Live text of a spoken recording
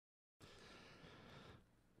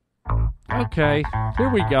Okay, here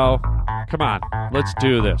we go. Come on, let's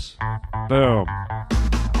do this. Boom.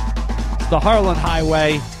 It's the Harlan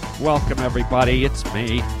Highway. Welcome, everybody. It's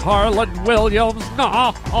me, Harlan Williams.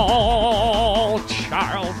 No,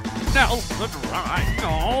 Charles Nelson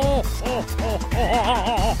Rhino.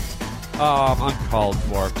 Uncalled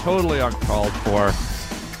for. Totally uncalled for.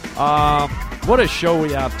 What a show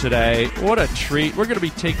we have today. What a treat. We're going to be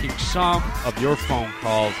taking some of your phone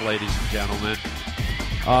calls, ladies and gentlemen.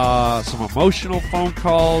 Some emotional phone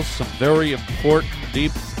calls, some very important,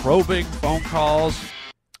 deep, probing phone calls.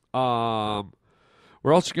 We're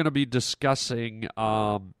also going to be discussing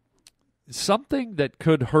something that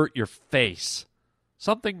could hurt your face.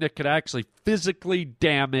 Something that could actually physically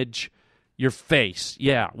damage your face.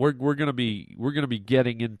 Yeah, we're going to be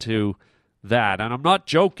getting into that, and I'm not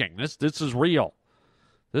joking. This is real.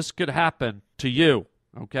 This could happen to you,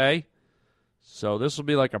 okay? So this will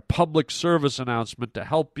be like a public service announcement to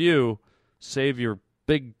help you save your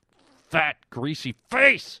big, fat, greasy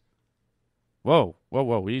face. Whoa,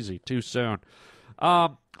 easy, too soon.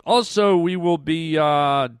 Also, we will be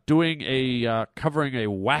covering a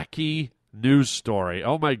wacky news story.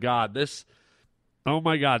 Oh my God, this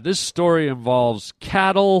story involves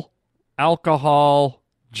cattle, alcohol,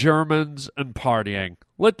 Germans, and partying.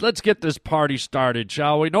 Let's get this party started,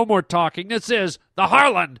 shall we? No more talking. This is the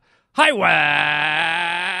Harlan Highway.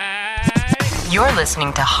 You're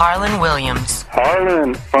listening to Harlan Williams.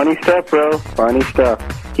 Harlan, funny stuff, bro. Funny stuff.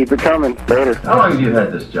 Keep it coming. Later. How long have you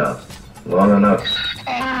had this job? Long enough.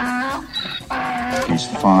 He's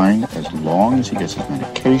fine as long as he gets his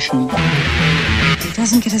medication. He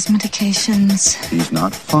doesn't get his medications. He's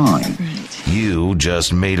not fine. Right. You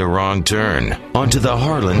just made a wrong turn onto the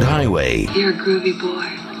Harlan Highway. You're a groovy boy.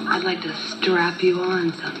 I'd like to strap you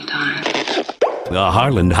on sometime. The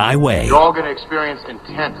Harlan Highway. You're all going to experience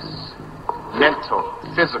intense, mental,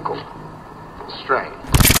 physical strain.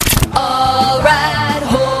 All right,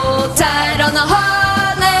 hold tight on the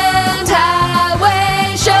Harlan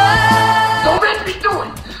Highway show. Don't make me do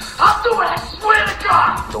it. I'll do it, I swear to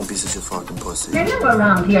God. Don't be such a fucking pussy. You're new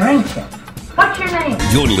around here, ain't you? What's your name?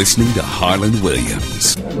 You're listening to Harlan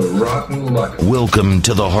Williams. The rotten luck. Welcome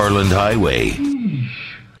to the Harlan Highway.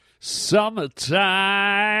 Summertime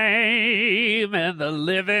and the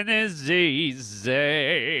living is easy.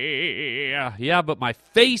 Yeah, but my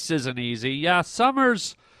face isn't easy. Yeah,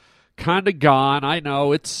 summer's kind of gone. I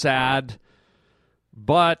know, it's sad.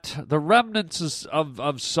 But the remnants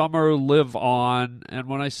of summer live on. And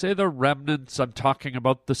when I say the remnants, I'm talking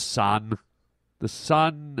about the sun. The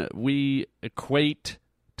sun we equate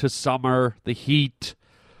to summer, the heat.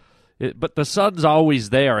 But the sun's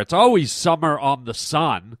always there. It's always summer on the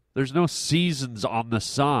sun. There's no seasons on the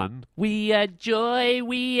sun. We had joy,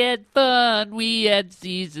 we had fun, we had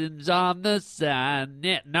seasons on the sun.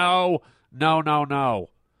 No.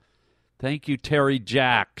 Thank you, Terry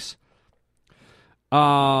Jacks.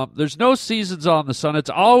 There's no seasons on the sun. It's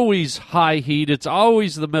always high heat. It's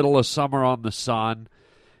always the middle of summer on the sun.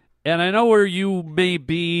 And I know where you may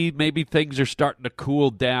be. Maybe things are starting to cool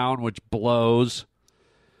down, which blows.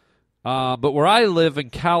 But where I live in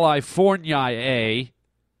California,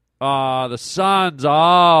 the sun's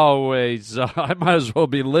always... I might as well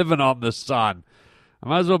be living on the sun. I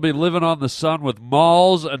might as well be living on the sun with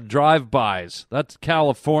malls and drive-bys. That's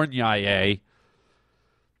California,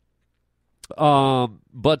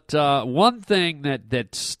 But one thing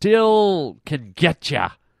that still can get you,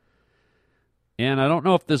 and I don't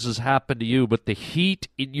know if this has happened to you, but the heat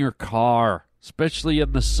in your car, especially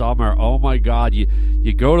in the summer. Oh, my God. You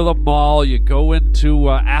go to the mall, you go into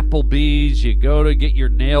Applebee's, you go to get your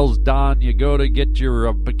nails done, you go to get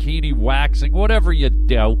your bikini waxing, whatever you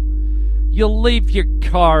do. You leave your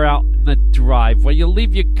car out in the driveway. You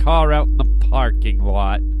leave your car out in the parking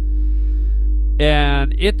lot.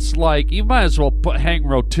 And it's like you might as well hang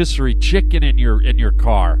rotisserie chicken in your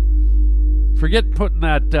car. Forget putting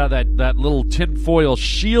that little tinfoil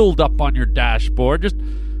shield up on your dashboard. Just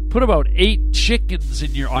put about 8 chickens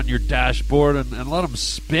on your dashboard and let them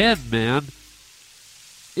spin, man.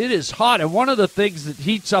 It is hot, and one of the things that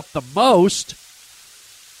heats up the most,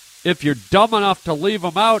 if you're dumb enough to leave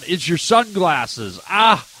them out, is your sunglasses.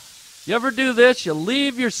 You ever do this? You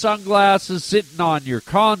leave your sunglasses sitting on your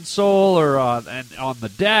console or on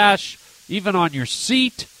the dash, even on your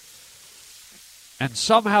seat, and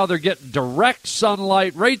somehow they're getting direct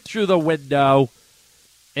sunlight right through the window,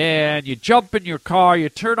 and you jump in your car, you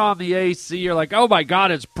turn on the AC, you're like, oh my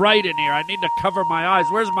God, it's bright in here, I need to cover my eyes,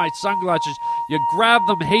 where's my sunglasses? You grab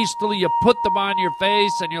them hastily, you put them on your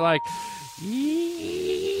face, and you're like,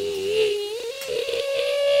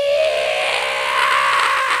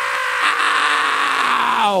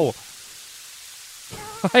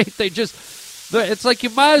 right? It's like you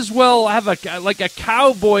might as well have a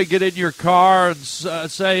cowboy get in your car and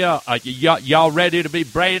say, y'all ready to be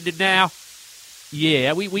branded now?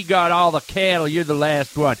 Yeah, we got all the cattle. You're the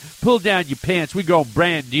last one. Pull down your pants. We gonna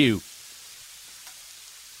brand you.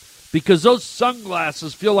 Because those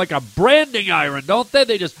sunglasses feel like a branding iron, don't they?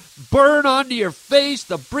 They just burn onto your face,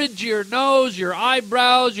 the bridge of your nose, your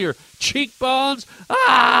eyebrows, your cheekbones.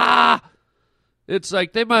 Ah! It's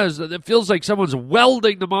like it feels like someone's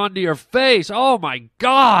welding them onto your face. Oh, my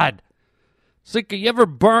God. It's like you ever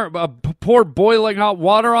pour boiling hot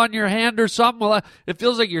water on your hand or something? Well, it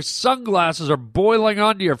feels like your sunglasses are boiling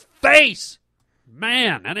onto your face.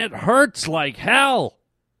 Man, and it hurts like hell.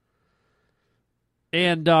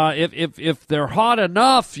 And if they're hot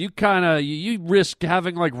enough, you risk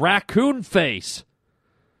having like raccoon face.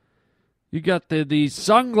 You got the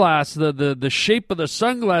sunglasses, the shape of the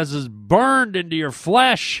sunglasses burned into your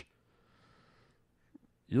flesh.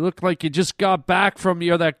 You look like you just got back from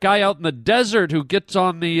that guy out in the desert who gets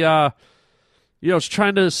on the is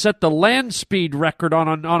trying to set the land speed record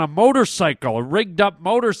on a motorcycle, a rigged up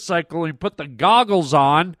motorcycle, and he put the goggles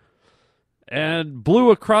on and blew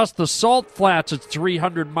across the salt flats at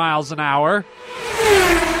 300 miles an hour.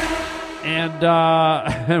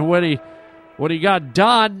 And when he got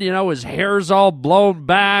done, his hair's all blown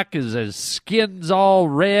back, his skin's all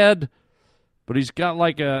red, but he's got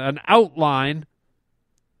like an outline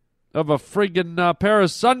of a friggin' pair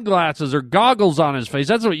of sunglasses or goggles on his face.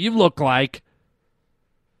 That's what you look like.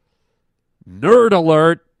 Nerd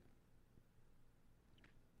alert.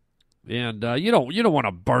 And you don't want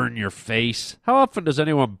to burn your face. How often does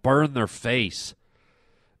anyone burn their face?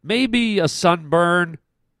 Maybe a sunburn.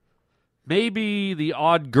 Maybe the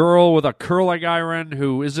odd girl with a curling iron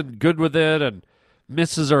who isn't good with it and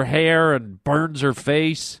misses her hair and burns her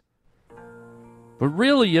face. But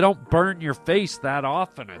really, you don't burn your face that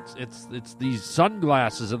often. It's these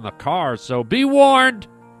sunglasses in the car. So be warned.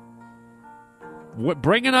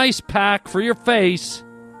 Bring an ice pack for your face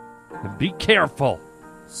and be careful.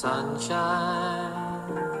 Sunshine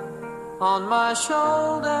on my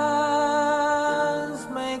shoulders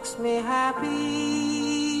makes me happy.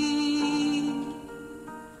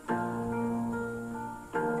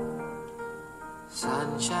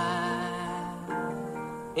 Sunshine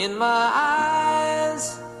in my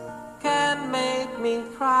eyes can make me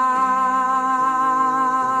cry.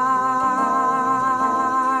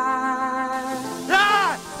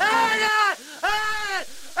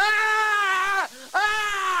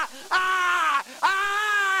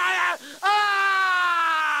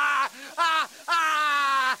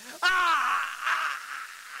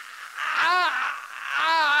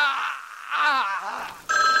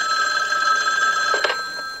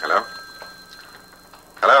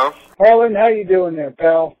 Harlan, how you doing there,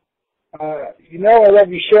 pal? You know I love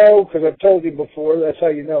your show because I've told you before. That's how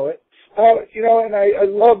you know it. And I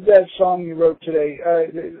love that song you wrote today.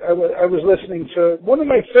 I was listening to one of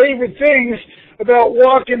my favorite things about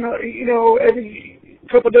walking, every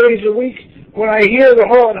couple of days a week when I hear the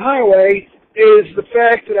Harlan Highway is the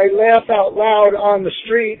fact that I laugh out loud on the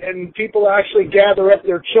street and people actually gather up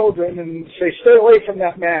their children and say, stay away from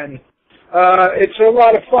that man. It's a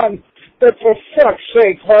lot of fun. But for fuck's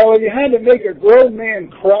sake, Harlan, you had to make a grown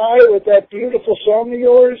man cry with that beautiful song of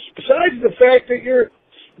yours. Besides the fact that your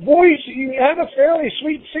voice, you have a fairly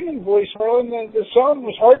sweet singing voice, Harlan. The song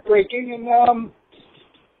was heartbreaking, and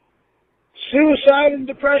suicide and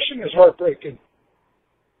depression is heartbreaking.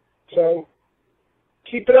 So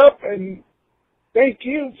keep it up, and thank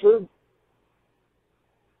you for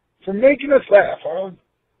making us laugh, Harlan.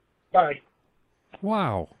 Bye.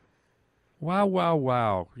 Wow.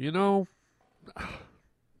 Wow.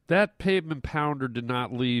 That pavement pounder did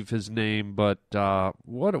not leave his name, but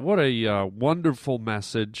what a wonderful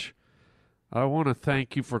message. I want to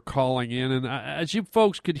thank you for calling in. And as you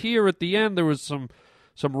folks could hear at the end, there was some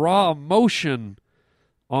raw emotion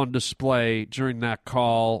on display during that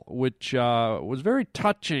call, which was very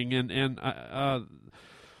touching. And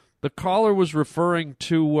the caller was referring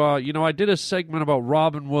to, I did a segment about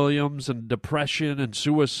Robin Williams and depression and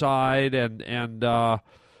suicide and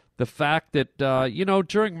the fact that,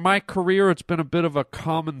 during my career, it's been a bit of a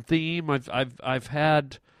common theme. I've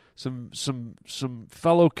had some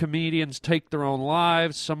fellow comedians take their own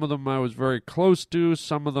lives. Some of them I was very close to,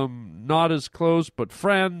 some of them not as close, but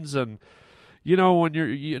friends. And, when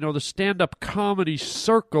you're, the stand-up comedy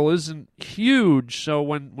circle isn't huge. So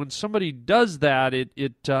when somebody does that, it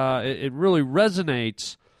really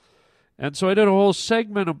resonates. And so I did a whole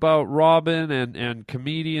segment about Robin and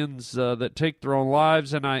comedians that take their own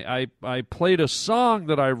lives. And I played a song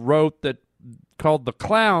that I wrote called The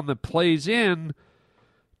Clown that plays in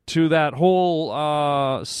to that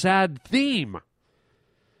whole sad theme.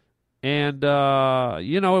 And,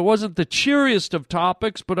 it wasn't the cheeriest of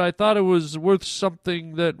topics, but I thought it was worth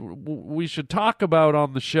something that we should talk about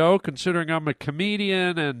on the show, considering I'm a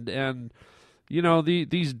comedian and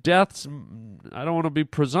these deaths, I don't want to be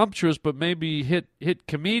presumptuous, but maybe hit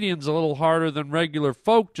comedians a little harder than regular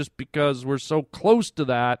folk just because we're so close to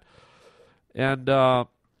that. And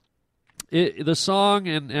the song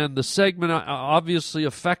and the segment obviously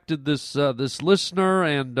affected this listener,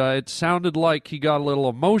 and it sounded like he got a little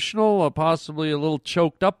emotional, possibly a little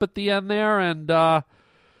choked up at the end there, and that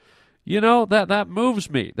moves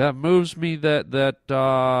me. That moves me that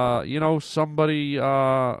somebody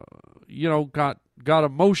got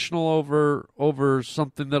emotional over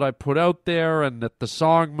something that I put out there, and that the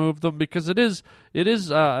song moved them, because it is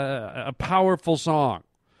a powerful song.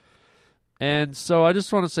 And so I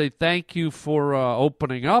just want to say thank you for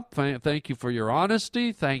opening up. Thank you for your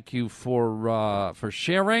honesty. Thank you for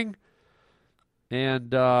sharing, and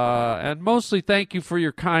mostly thank you for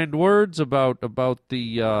your kind words about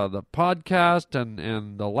the podcast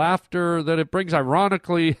and the laughter that it brings.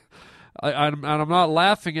 Ironically, I'm not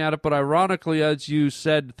laughing at it, but ironically, as you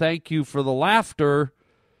said, thank you for the laughter,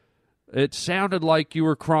 it sounded like you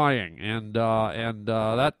were crying, and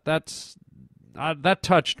that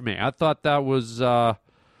touched me. I thought that was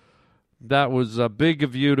big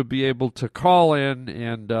of you to be able to call in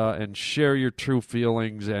and share your true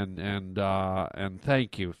feelings, and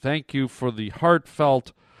thank you for the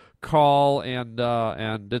heartfelt call, and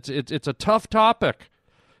it's a tough topic.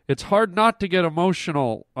 It's hard not to get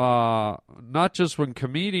emotional, not just when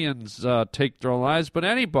comedians take their own lives, but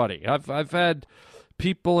anybody. I've had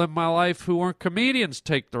people in my life who weren't comedians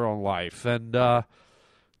take their own life, and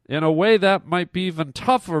in a way, that might be even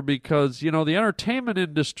tougher because, the entertainment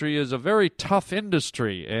industry is a very tough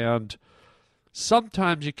industry, and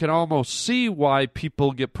sometimes you can almost see why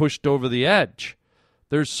people get pushed over the edge.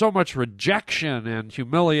 There's so much rejection and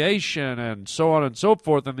humiliation and so on and so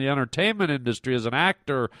forth in the entertainment industry. As an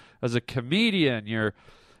actor, as a comedian, you're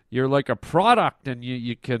like a product, and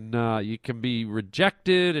you can be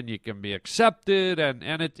rejected and you can be accepted,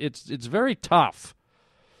 and it's very tough.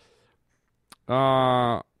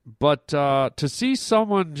 But to see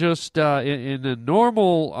someone just in a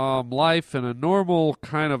normal life, in a normal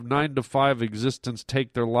kind of 9-to-5 existence,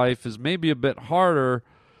 take their life is maybe a bit harder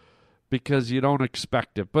because you don't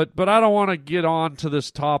expect it. But I don't want to get on to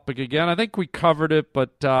this topic again. I think we covered it,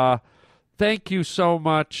 but thank you so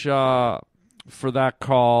much for that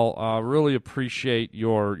call. Really appreciate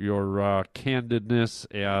your candidness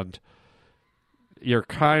and your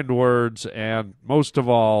kind words, and most of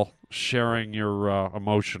all, sharing your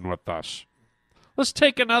emotion with us. Let's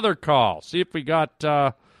take another call. See if we got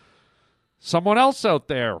someone else out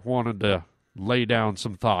there wanted to lay down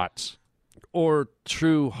some thoughts or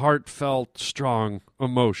true, heartfelt, strong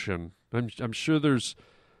emotion. I'm sure there's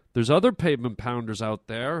other pavement pounders out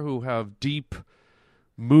there who have deep,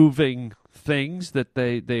 moving things that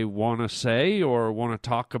they want to say or want to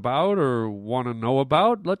talk about or want to know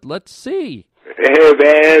about. Let's see. Hey,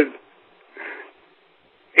 man.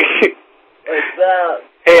 What's up?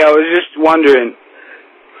 Hey, I was just wondering.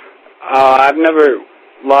 I've never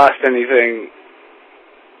lost anything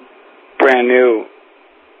brand new.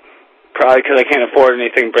 Probably because I can't afford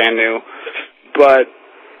anything brand new. But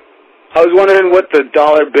I was wondering what the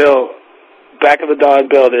dollar bill, back of the dollar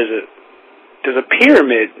bill, there's a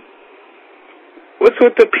pyramid. What's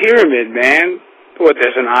with the pyramid, man? What,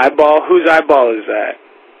 there's an eyeball? Whose eyeball is that?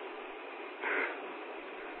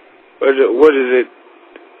 What is it?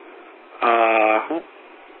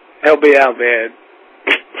 Help me out, man.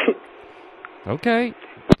 Okay.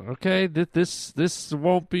 This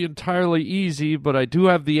won't be entirely easy, but I do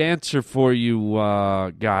have the answer for you,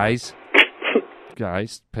 guys.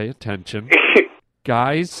 Guys, pay attention.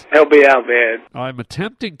 Guys, help me out, man. I'm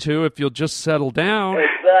attempting to. If you'll just settle down. What's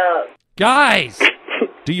up, guys?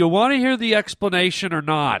 Do you want to hear the explanation or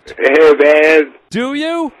not? Hey, man. Do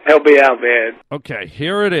you? Help me out, man. Okay,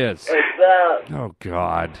 here it is. What's up? Oh,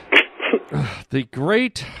 God. The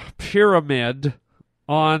Great Pyramid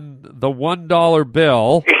on the $1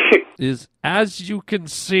 bill is, as you can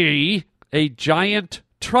see, a giant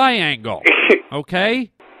triangle.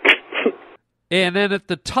 Okay? And then at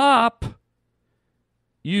the top,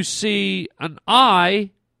 you see an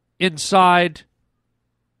eye inside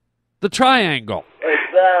the triangle.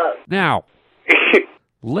 Now,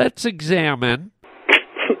 let's examine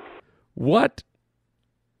what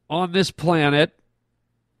on this planet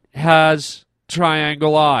has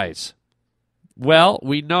triangle eyes. Well,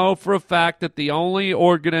 we know for a fact that the only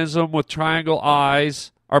organism with triangle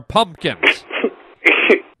eyes are pumpkins.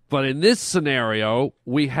 But in this scenario,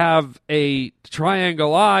 we have a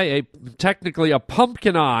triangle eye, technically a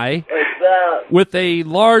pumpkin eye, with a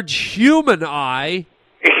large human eye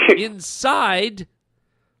inside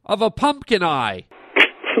of a pumpkin eye,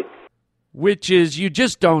 which is you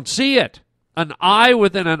just don't see it. An eye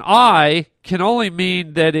within an eye can only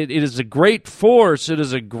mean that it is a great force, it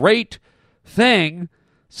is a great thing,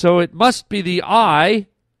 so it must be the eye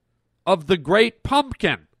of the Great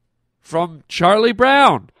Pumpkin from Charlie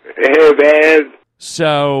Brown. Hey, man.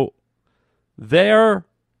 So there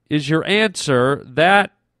is your answer.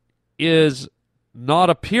 That is not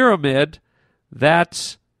a pyramid.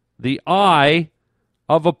 That's the eye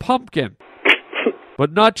of a pumpkin.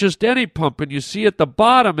 But not just any pumpkin. You see at the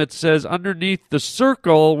bottom it says underneath the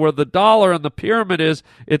circle where the dollar and the pyramid is,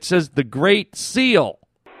 it says the Great Seal.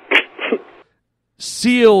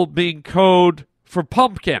 Seal being code for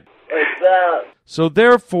pumpkin. So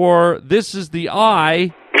therefore, this is the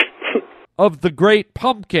eye of the Great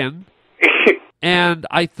Pumpkin. And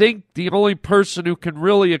I think the only person who can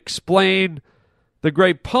really explain the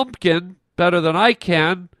Great Pumpkin better than I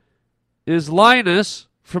can is Linus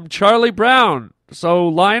from Charlie Brown. So,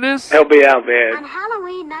 Linus? Help me out, man. On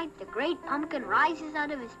Halloween night, the Great Pumpkin rises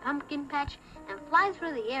out of his pumpkin patch and flies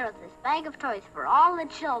through the air with this bag of toys for all the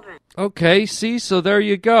children. Okay, see, so there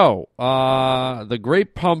you go. The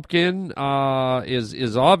Great Pumpkin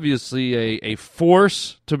is obviously a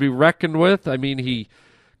force to be reckoned with. I mean, he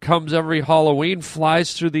comes every Halloween,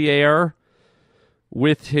 flies through the air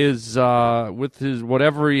with his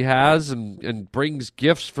whatever he has, and brings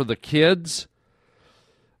gifts for the kids.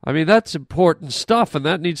 I mean, that's important stuff, and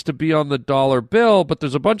that needs to be on the dollar bill, but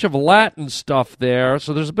there's a bunch of Latin stuff there,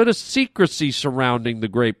 so there's a bit of secrecy surrounding the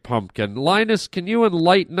Great Pumpkin. Linus, can you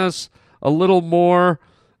enlighten us a little more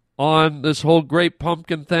on this whole Great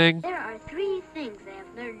Pumpkin thing? There are three things I have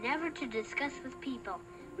learned never to discuss with people: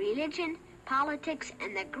 religion, politics,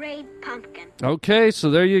 and the Great Pumpkin. Okay, so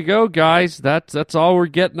there you go, guys. That's all we're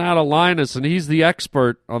getting out of Linus, and he's the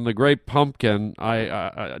expert on the Great Pumpkin.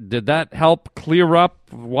 Did that help clear up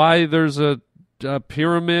why there's a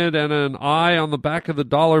pyramid and an eye on the back of the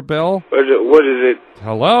dollar bill? What is it?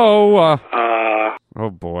 Hello? Oh,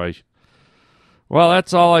 boy. Well,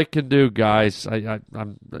 that's all I can do, guys.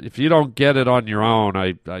 I'm if you don't get it on your own,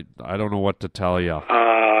 I don't know what to tell you.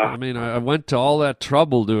 I mean, I went to all that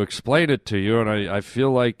trouble to explain it to you, and I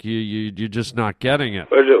feel like you're just not getting it.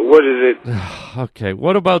 What is it? Okay,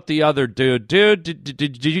 what about the other dude? Dude,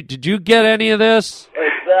 did you get any of this?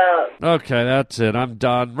 Okay, that's it. I'm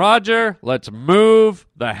done. Roger, let's move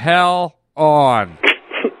the hell on.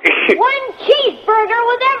 One cheeseburger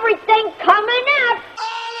with everything coming out.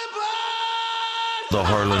 The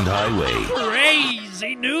Harland Highway.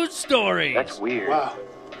 Crazy news story. That's weird. Wow.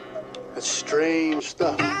 That's strange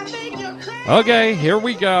stuff. Okay, here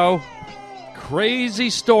we go. Crazy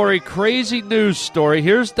story, crazy news story.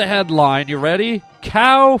 Here's the headline. You ready?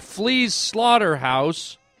 Cow flees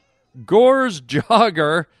slaughterhouse. Gore's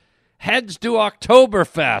jogger heads to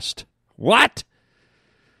Oktoberfest. What?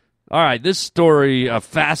 All right, this story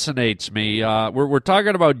fascinates me. We're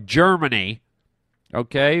talking about Germany.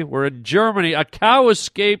 Okay, we're in Germany. A cow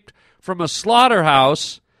escaped from a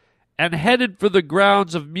slaughterhouse and headed for the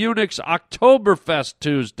grounds of Munich's Oktoberfest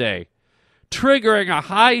Tuesday, triggering a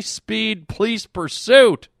high-speed police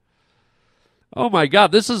pursuit. Oh my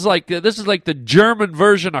God, this is like the German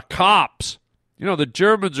version of Cops. You know, the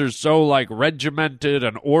Germans are so like regimented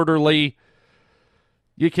and orderly.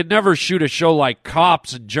 You can never shoot a show like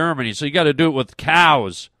Cops in Germany, so you got to do it with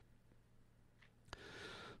cows.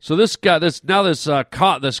 So this cow's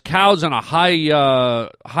in a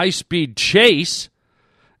high-speed chase.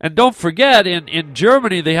 And don't forget, in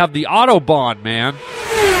Germany, they have the Autobahn, man.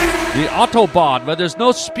 The Autobahn, where there's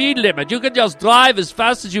no speed limit. You can just drive as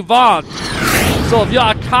fast as you want. So if you're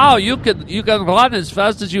a cow, you can run as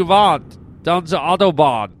fast as you want down the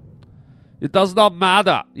Autobahn. It does not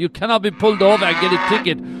matter. You cannot be pulled over and get a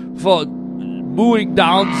ticket for moving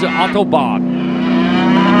down the Autobahn.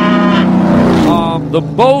 The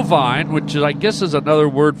bovine, which I guess is another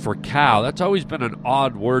word for cow. That's always been an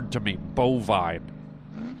odd word to me, bovine.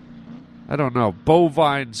 I don't know.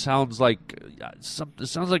 Bovine sounds like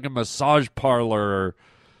a massage parlor or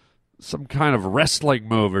some kind of wrestling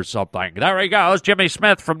move or something. There he goes. Jimmy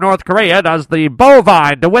Smith from North Korea does the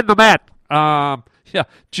bovine to win the Met. Yeah,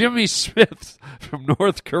 Jimmy Smith from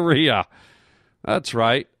North Korea. That's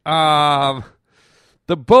right.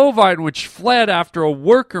 The bovine, which fled after a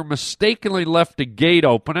worker mistakenly left a gate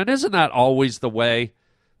open. And isn't that always the way?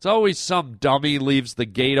 It's always some dummy leaves the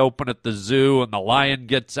gate open at the zoo and the lion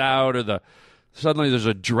gets out, or the Suddenly there's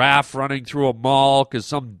a giraffe running through a mall because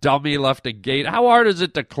some dummy left a gate. How hard is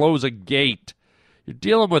it to close a gate? You're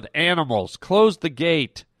dealing with animals. Close the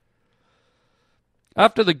gate.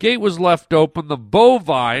 After the gate was left open, the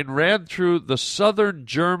bovine ran through the southern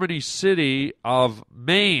Germany city of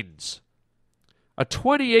Mainz. A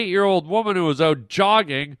 28-year-old woman who was out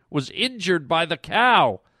jogging was injured by the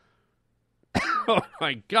cow. Oh,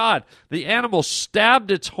 my God. The animal stabbed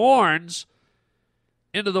its horns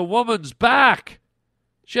into the woman's back.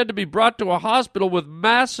 She had to be brought to a hospital with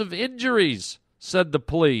massive injuries, said the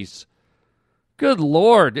police. Good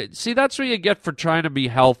Lord. See, that's what you get for trying to be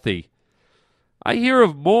healthy. I hear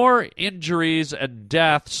of more injuries and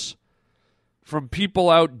deaths from people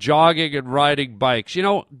out jogging and riding bikes. You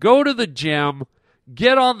know, go to the gym,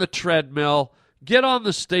 get on the treadmill, get on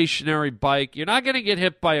the stationary bike. You're not going to get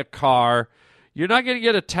hit by a car. You're not going to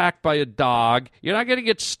get attacked by a dog. You're not going to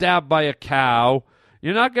get stabbed by a cow.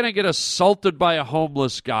 You're not going to get assaulted by a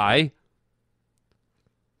homeless guy.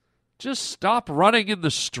 Just stop running in the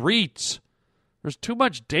streets. There's too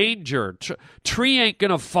much danger. Tree ain't going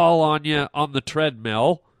to fall on you on the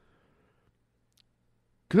treadmill.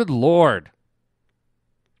 Good Lord.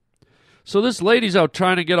 So this lady's out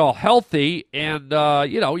trying to get all healthy, and,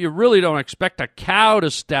 you really don't expect a cow to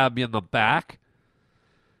stab you in the back.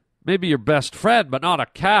 Maybe your best friend, but not a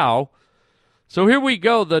cow. So here we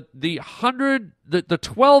go. The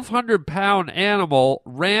 1,200-pound animal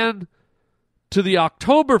ran to the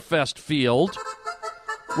Oktoberfest field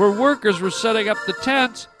where workers were setting up the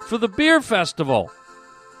tents for the beer festival.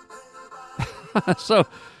 So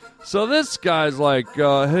this guy's like,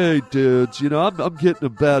 hey, dudes, I'm getting a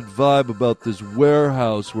bad vibe about this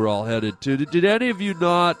warehouse we're all headed to. Did any of you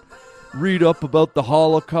not read up about the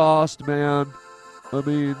Holocaust, man? I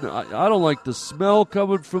mean, I don't like the smell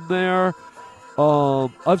coming from there.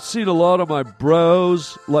 I've seen a lot of my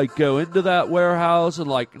bros, go into that warehouse and,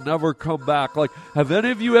 never come back. Have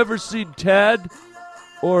any of you ever seen Ted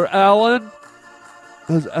or Alan?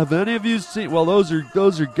 Have any of you seen... Well, those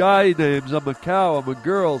are guy names. I'm a cow. I'm a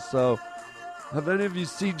girl, so... Have any of you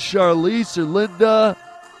seen Charlize or Linda?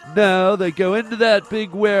 No, they go into that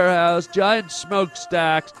big warehouse, giant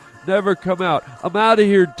smokestacks, never come out. I'm out of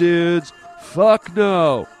here, dudes. Fuck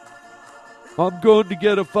no. I'm going to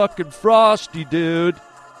get a fucking Frosty, dude.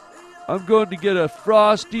 I'm going to get a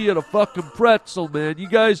Frosty and a fucking pretzel, man. You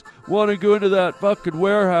guys want to go into that fucking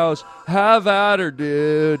warehouse? Have at her,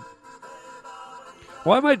 dude.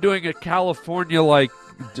 Why am I doing a California,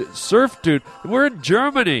 surf dude? We're in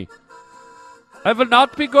Germany. I will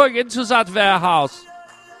not be going into that warehouse.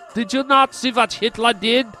 Did you not see what Hitler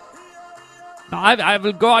did? No, I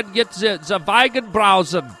will go and get the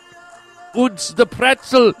Weigenbrausen and the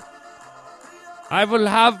pretzel. I will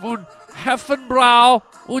have un Heffenbrau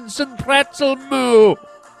und ein Pretzelmoo.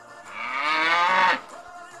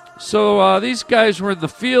 So these guys were in the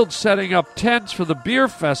field setting up tents for the beer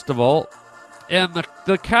festival, and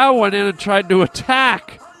the cow went in and tried to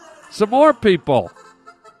attack some more people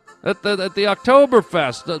at the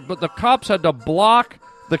Oktoberfest. But the cops had to block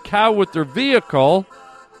the cow with their vehicle,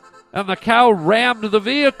 and the cow rammed the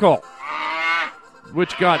vehicle,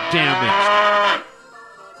 which got damaged.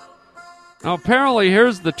 Now, apparently,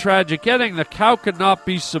 here's the tragic ending. The cow could not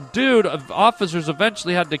be subdued. Officers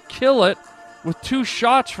eventually had to kill it with 2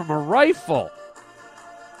 shots from a rifle.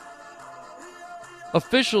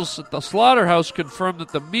 Officials at the slaughterhouse confirmed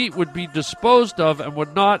that the meat would be disposed of and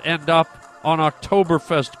would not end up on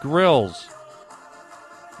Oktoberfest grills.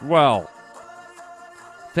 Well,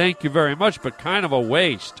 thank you very much, but kind of a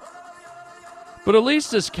waste. But at least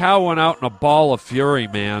this cow went out in a ball of fury,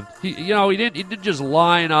 man. He didn't just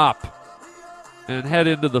line up and head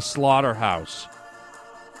into the slaughterhouse.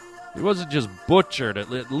 He wasn't just butchered.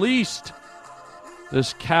 At least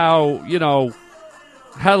this cow,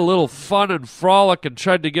 had a little fun and frolic and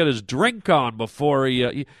tried to get his drink on before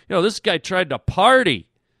this guy tried to party.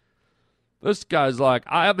 This guy's like,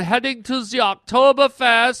 I am heading to the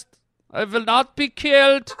Oktoberfest. I will not be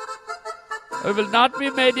killed. I will not be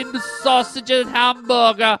made into sausage and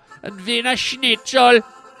hamburger and Wiener Schnitzel.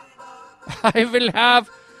 I will have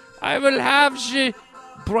the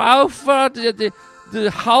Braufurt, the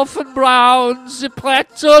Haufenbrau and the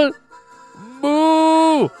pretzel.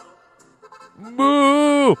 Moo!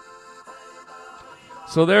 Moo!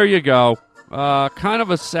 So there you go. Kind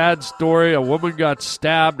of a sad story. A woman got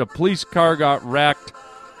stabbed. A police car got wrecked.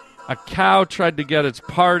 A cow tried to get its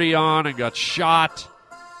party on and got shot.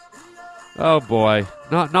 Oh boy.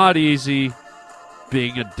 Not easy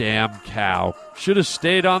being a damn cow. Should have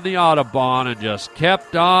stayed on the Autobahn and just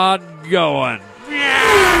kept on going.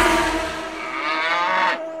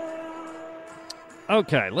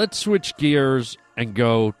 Okay, let's switch gears and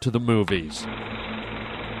go to the movies.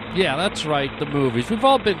 Yeah, that's right, the movies. We've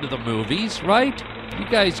all been to the movies, right? You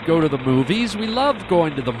guys go to the movies. We love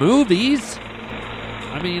going to the movies.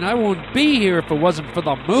 I mean, I wouldn't be here if it wasn't for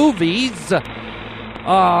the movies.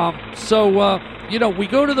 You know, we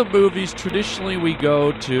go to the movies. Traditionally, we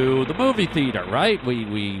go to the movie theater, right?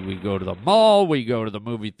 We go to the mall. We go to the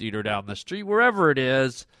movie theater down the street, wherever it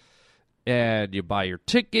is. And you buy your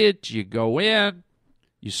ticket. You go in.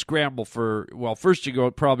 You scramble for, well, first you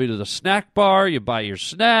go probably to the snack bar. You buy your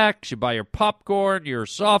snacks. You buy your popcorn, your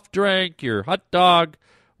soft drink, your hot dog,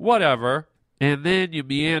 whatever. And then you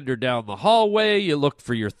meander down the hallway. You look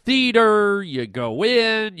for your theater. You go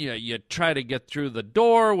in. You try to get through the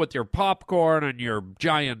door with your popcorn and your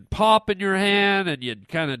giant pop in your hand. And you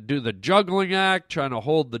kind of do the juggling act, trying to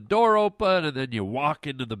hold the door open. And then you walk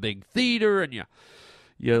into the big theater and you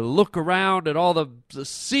look around at all the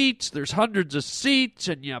seats. There's hundreds of seats,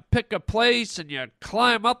 and you pick a place, and you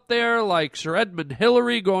climb up there like Sir Edmund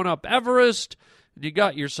Hillary going up Everest, and you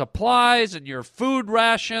got your supplies and your food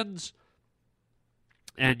rations,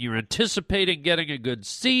 and you're anticipating getting a good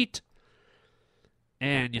seat,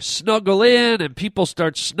 and you snuggle in, and people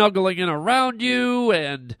start snuggling in around you,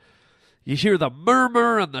 and you hear the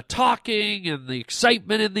murmur and the talking and the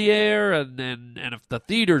excitement in the air, and if the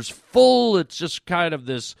theater's full, it's just kind of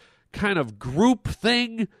this kind of group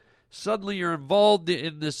thing. Suddenly you're involved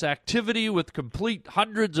in this activity with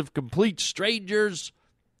hundreds of complete strangers.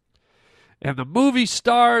 And the movie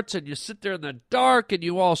starts, and you sit there in the dark, and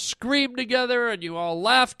you all scream together, and you all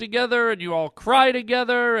laugh together, and you all cry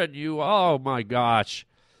together, and oh my gosh.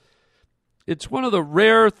 It's one of the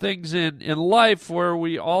rare things in life where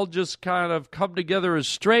we all just kind of come together as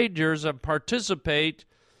strangers and participate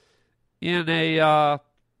in a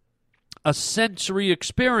sensory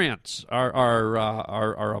experience.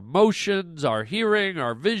 Our emotions, our hearing,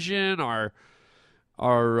 our vision, our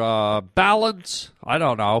balance. I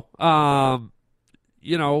don't know.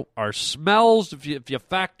 You know, our smells. If you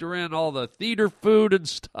factor in all the theater food and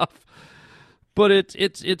stuff. But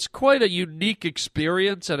it's quite a unique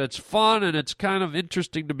experience, and it's fun, and it's kind of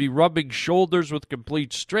interesting to be rubbing shoulders with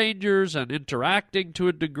complete strangers and interacting to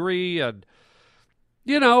a degree, and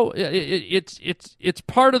you know, it's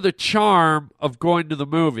part of the charm of going to the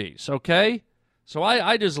movies. Okay, so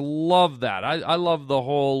I just love that. I love the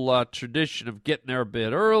whole tradition of getting there a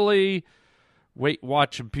bit early,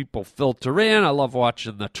 watching people filter in. I love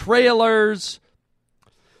watching the trailers.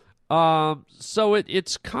 So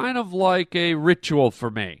it's kind of like a ritual for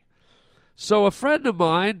me. So a friend of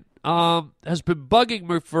mine has been bugging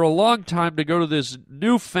me for a long time to go to this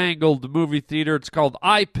newfangled movie theater. It's called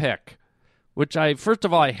iPic, which first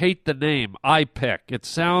of all, I hate the name, iPic. It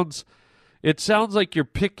sounds like you're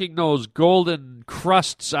picking those golden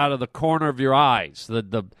crusts out of the corner of your eyes,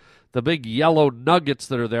 the big yellow nuggets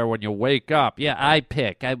that are there when you wake up. Yeah,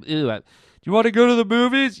 iPic. Do you want to go to the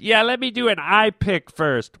movies? Yeah, let me do an eye pick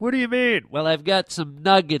first. What do you mean? Well, I've got some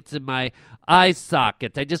nuggets in my eye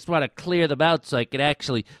sockets. I just want to clear them out so I can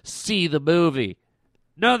actually see the movie.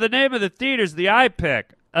 No, the name of the theater's the Eye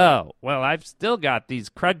Pick. Oh, well, I've still got these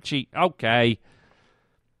crunchy... Okay.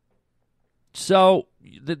 So,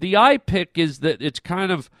 the Eye Pick is that it's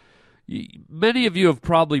kind of... Many of you have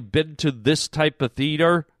probably been to this type of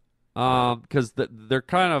theater because they're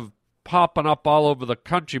kind of popping up all over the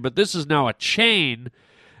country, but this is now a chain,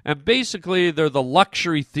 and basically they're the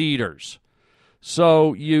luxury theaters.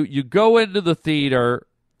 So you go into the theater,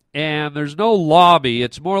 and there's no lobby.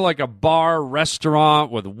 It's more like a bar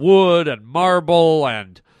restaurant with wood and marble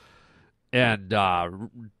and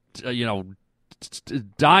you know,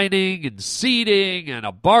 dining and seating and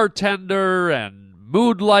a bartender and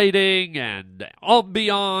mood lighting and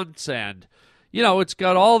ambiance, and you know, it's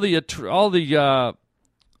got all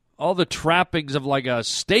the trappings of like a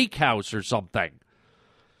steakhouse or something.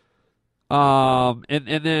 And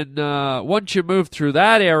then once you move through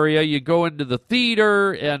that area, you go into the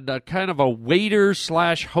theater, and kind of a waiter /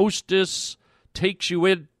 hostess takes you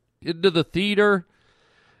into the theater.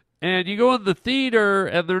 And you go in the theater,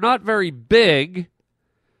 and they're not very big,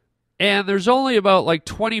 and there's only about like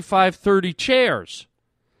 25, 30 chairs.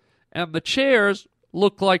 And the chairs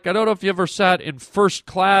look like, I don't know if you ever sat in first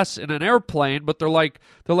class in an airplane, but they're like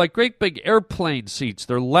great big airplane seats.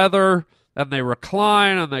 They're leather, and they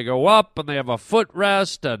recline, and they go up, and they have a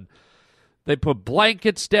footrest, and they put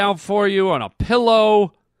blankets down for you and a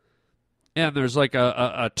pillow, and there's like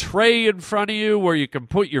a tray in front of you where you can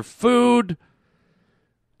put your food,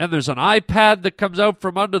 and there's an iPad that comes out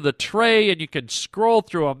from under the tray, and you can scroll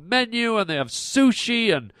through a menu, and they have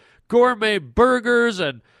sushi and gourmet burgers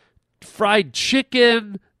and fried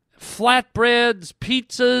chicken, flatbreads,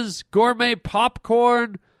 pizzas, gourmet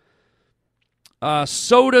popcorn,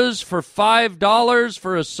 sodas for $5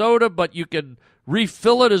 for a soda, but you can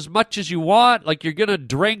refill it as much as you want, like you're going to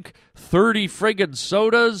drink 30 friggin'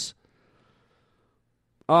 sodas.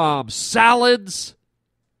 Salads,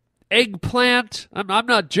 eggplant. I'm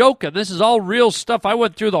not joking. This is all real stuff. I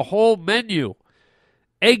went through the whole menu.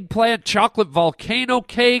 Eggplant, chocolate volcano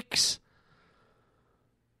cakes,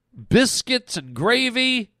 biscuits and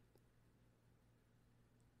gravy.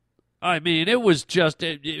 I mean, it was just,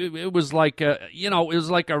 it was like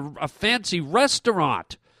a fancy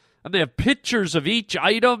restaurant. And they have pictures of each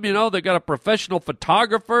item, they got a professional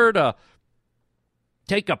photographer to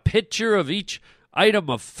take a picture of each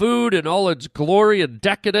item of food in all its glory and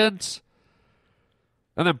decadence.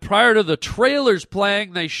 And then prior to the trailers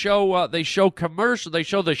playing, they show commercial. They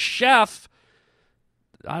show the chef.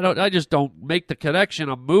 I just don't make the connection.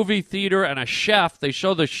 A movie theater and a chef. They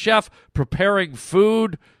show the chef preparing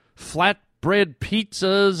food, flatbread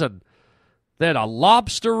pizzas, and they had a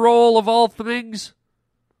lobster roll of all things.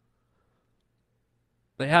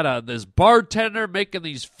 They had this bartender making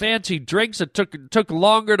these fancy drinks. It took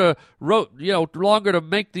longer to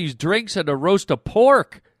make these drinks and to roast a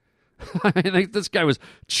pork. I think this guy was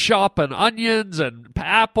chopping onions and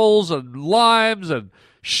apples and limes and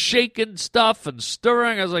shaking stuff and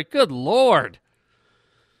stirring. I was like, good Lord.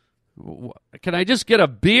 Can I just get a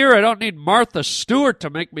beer? I don't need Martha Stewart to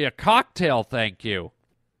make me a cocktail, thank you.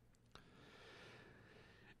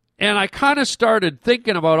 And I kind of started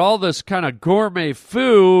thinking about all this kind of gourmet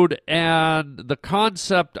food and the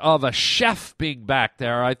concept of a chef being back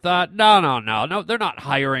there. I thought, no, they're not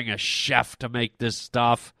hiring a chef to make this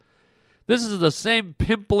stuff. This is the same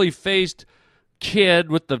pimply-faced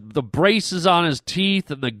kid with the braces on his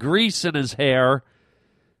teeth and the grease in his hair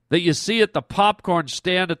that you see at the popcorn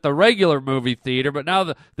stand at the regular movie theater, but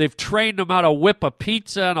now they've trained him how to whip a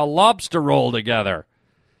pizza and a lobster roll together.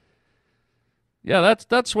 Yeah,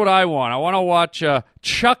 that's what I want. I want to watch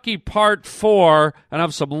Chucky Part 4 and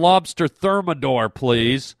have some lobster thermidor,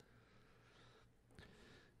 please.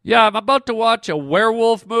 Yeah, I'm about to watch a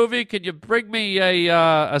werewolf movie. Can you bring me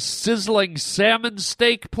a sizzling salmon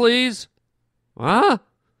steak, please? Huh?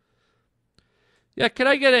 Yeah, can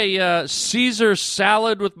I get a Caesar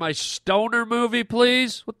salad with my stoner movie,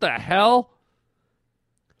 please? What the hell?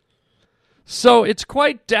 So it's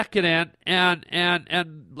quite decadent, and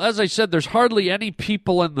as I said, there's hardly any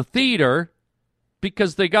people in the theater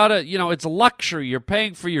because they gotta, it's luxury. You're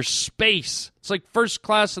paying for your space. It's like first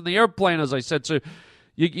class in the airplane, as I said. So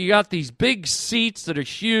you got these big seats that are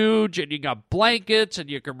huge, and you got blankets, and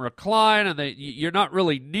you can recline, and you're not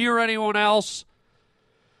really near anyone else.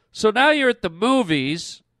 So now you're at the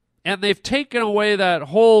movies, and they've taken away that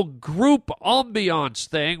whole group ambiance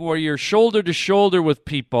thing where you're shoulder to shoulder with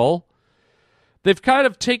people. They've kind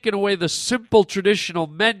of taken away the simple traditional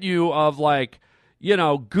menu of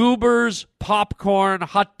goobers, popcorn,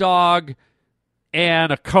 hot dog,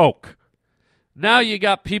 and a Coke. Now you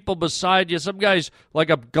got people beside you. Some guys like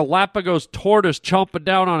a Galapagos tortoise chomping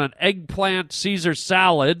down on an eggplant Caesar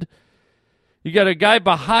salad. You got a guy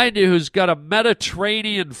behind you who's got a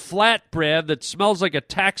Mediterranean flatbread that smells like a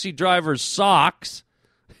taxi driver's socks.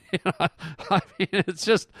 I mean, it's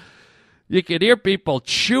just... You can hear people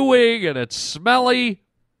chewing, and it's smelly.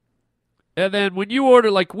 And then when you order,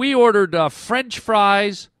 we ordered French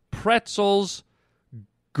fries, pretzels,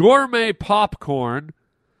 gourmet popcorn,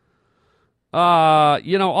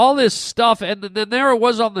 all this stuff. And then there it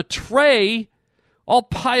was on the tray, all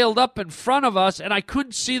piled up in front of us, and I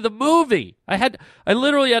couldn't see the movie. I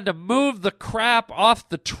literally had to move the crap off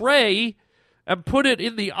the tray and put it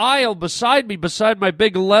in the aisle beside me, beside my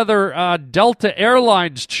big leather Delta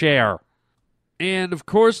Airlines chair. And, of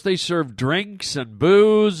course, they served drinks and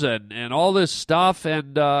booze and all this stuff.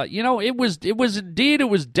 And, it was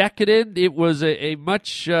decadent. It was a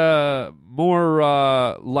much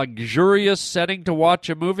more luxurious setting to watch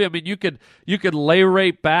a movie. I mean, you could lay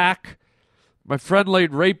right back. My friend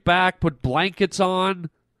laid right back, put blankets on,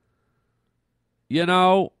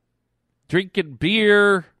 drinking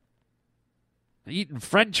beer, eating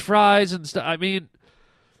French fries and stuff. I mean,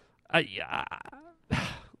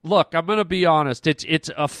 look, I'm going to be honest. It's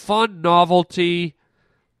a fun novelty.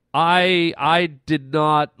 I did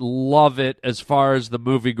not love it as far as the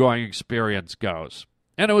movie-going experience goes.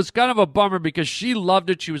 And it was kind of a bummer because she loved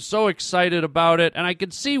it. She was so excited about it, and I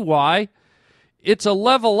can see why. It's a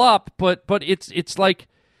level up, but it's like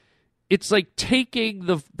taking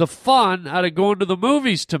the fun out of going to the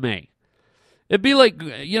movies to me. It'd be like,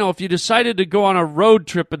 if you decided to go on a road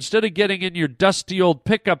trip, instead of getting in your dusty old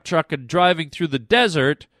pickup truck and driving through the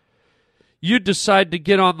desert, you decide to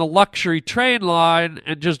get on the luxury train line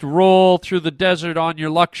and just roll through the desert on your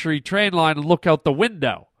luxury train line and look out the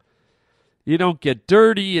window. You don't get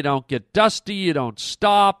dirty, you don't get dusty, you don't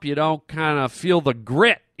stop, you don't kind of feel the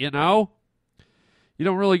grit, you know? You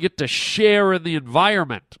don't really get to share in the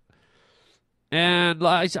environment. And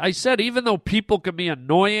I said, even though people can be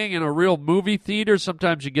annoying in a real movie theater,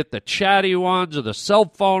 sometimes you get the chatty ones or the cell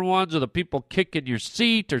phone ones or the people kicking your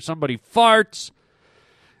seat or somebody farts.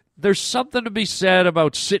 There's something to be said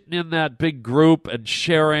about sitting in that big group and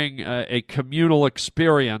sharing a communal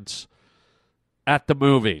experience at the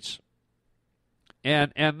movies.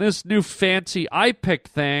 And this new fancy iPic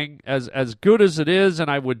thing, as good as it is, and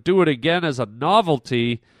I would do it again as a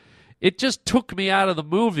novelty, it just took me out of the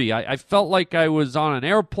movie. I felt like I was on an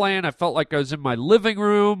airplane. I felt like I was in my living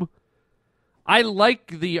room. I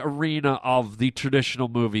like the arena of the traditional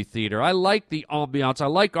movie theater. I like the ambiance. I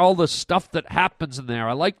like all the stuff that happens in there.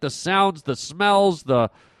 I like the sounds, the smells, the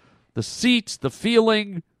seats, the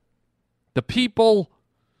feeling, the people,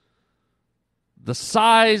 the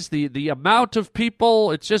size, the amount of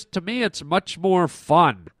people. It's just, to me, it's much more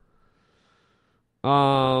fun.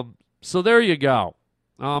 So there you go.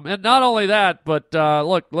 And not only that, but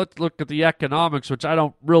look, let's look at the economics, which I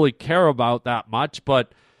don't really care about that much.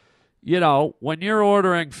 But, you know, when you're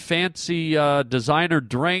ordering fancy designer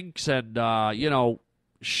drinks and, you know,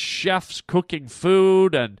 chefs cooking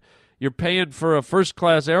food and you're paying for a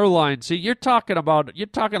first-class airline seat, you're talking like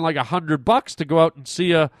 $100 to go out and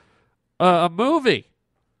see a movie.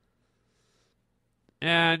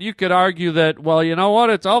 And you could argue that, well, you know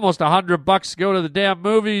what? It's almost $100 to go to the damn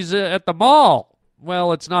movies at the mall.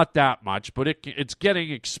 Well, it's not that much, but it's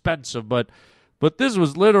getting expensive. But this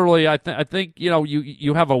was literally, I think, you know,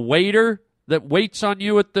 you have a waiter that waits on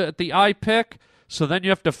you at the iPic, so then you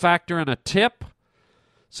have to factor in a tip.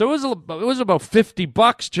 So it was about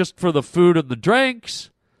 $50 just for the food and the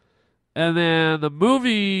drinks. And then the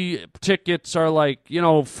movie tickets are like, you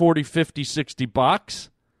know, $40, $50, $60.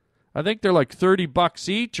 I think they're like $30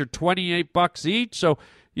 each or $28 each. So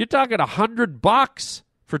you're talking $100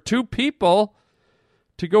 for two people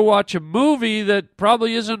to go watch a movie that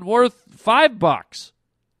probably isn't worth $5.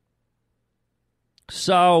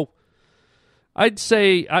 So I'd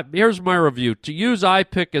say, here's my review. To use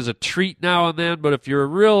iPic as a treat now and then, but if you're a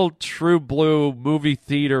real true blue movie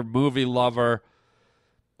theater movie lover,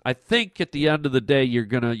 I think at the end of the day you're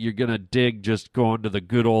gonna dig just going to the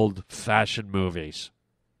good old fashioned movies.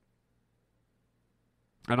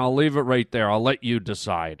 And I'll leave it right there. I'll let you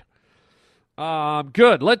decide.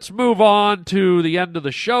 Good. Let's move on to the end of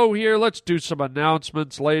the show here. Let's do some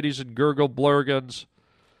announcements, ladies and gurgle blurgans.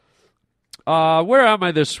 Where am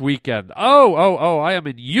I this weekend? Oh, I am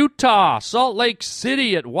in Utah, Salt Lake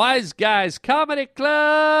City at Wise Guys Comedy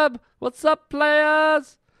Club. What's up,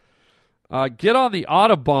 players? Get on the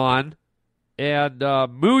Autobahn and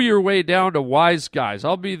moo your way down to Wise Guys.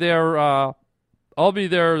 I'll be there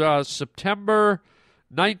September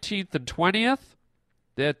 19th and 20th.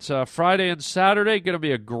 That's Friday and Saturday. Going to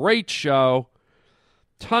be a great show.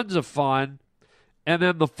 Tons of fun. And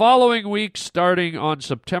then the following week, starting on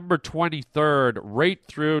September 23rd, right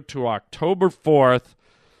through to October 4th,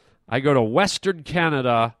 I go to Western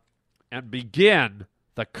Canada and begin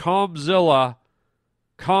the Comzilla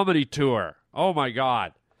Comedy Tour. Oh, my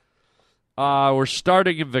God. We're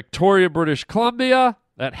starting in Victoria, British Columbia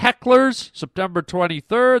at Heckler's, September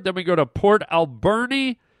 23rd. Then we go to Port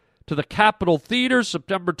Alberni to the Capitol Theater,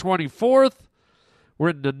 September 24th. We're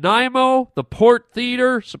in Nanaimo, the Port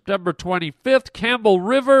Theater, September 25th. Campbell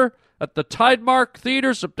River at the Tidemark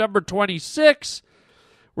Theater, September 26th.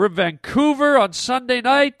 We're in Vancouver on Sunday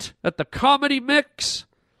night at the Comedy Mix,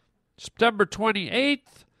 September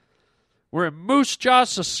 28th. We're in Moose Jaw,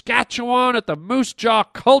 Saskatchewan at the Moose Jaw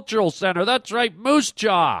Cultural Center. That's right, Moose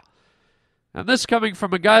Jaw. And this coming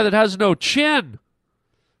from a guy that has no chin.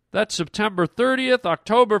 That's September 30th.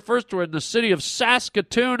 October 1st, we're in the city of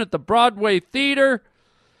Saskatoon at the Broadway Theater.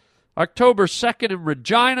 October 2nd in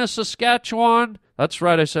Regina, Saskatchewan. That's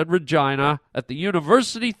right, I said Regina. At the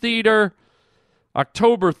University Theater.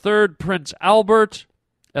 October 3rd, Prince Albert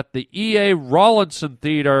at the E.A. Rawlinson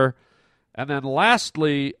Theater. And then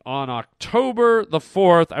lastly, on October the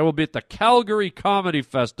 4th, I will be at the Calgary Comedy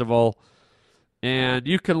Festival. And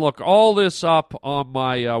you can look all this up on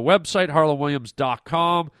my website,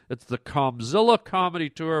 harlanwilliams.com. It's the Comzilla Comedy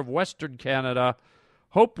Tour of Western Canada.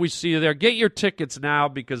 Hope we see you there. Get your tickets now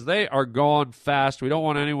because they are gone fast. We don't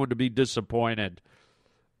want anyone to be disappointed.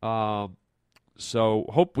 So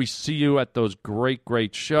hope we see you at those great,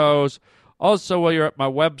 great shows. Also, while you're at my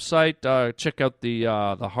website, check out the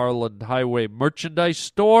Harland Highway merchandise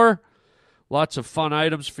store. Lots of fun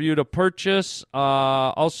items for you to purchase.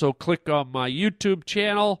 Also, click on my YouTube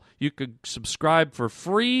channel. You can subscribe for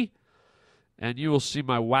free, and you will see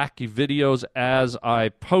my wacky videos as I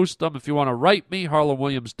post them. If you want to write me,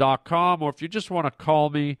 harlanwilliams.com, or if you just want to call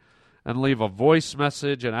me and leave a voice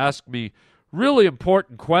message and ask me really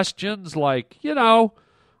important questions like,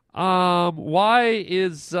 why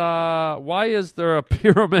is there a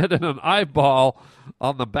pyramid and an eyeball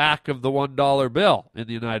on the back of the $1 bill in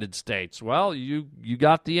the United States? Well, you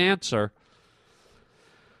got the answer.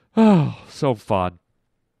 Oh, so fun.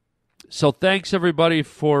 So thanks, everybody,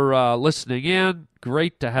 for listening in.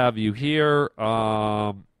 Great to have you here.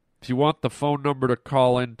 If you want the phone number to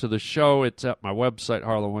call into the show, it's at my website,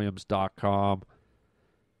 harlanwilliams.com.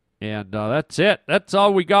 And that's it. That's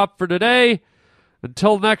all we got for today.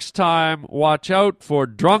 Until next time, watch out for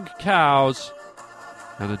drunk cows.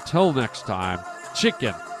 And until next time,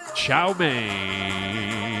 chicken chow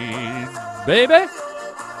mein, baby.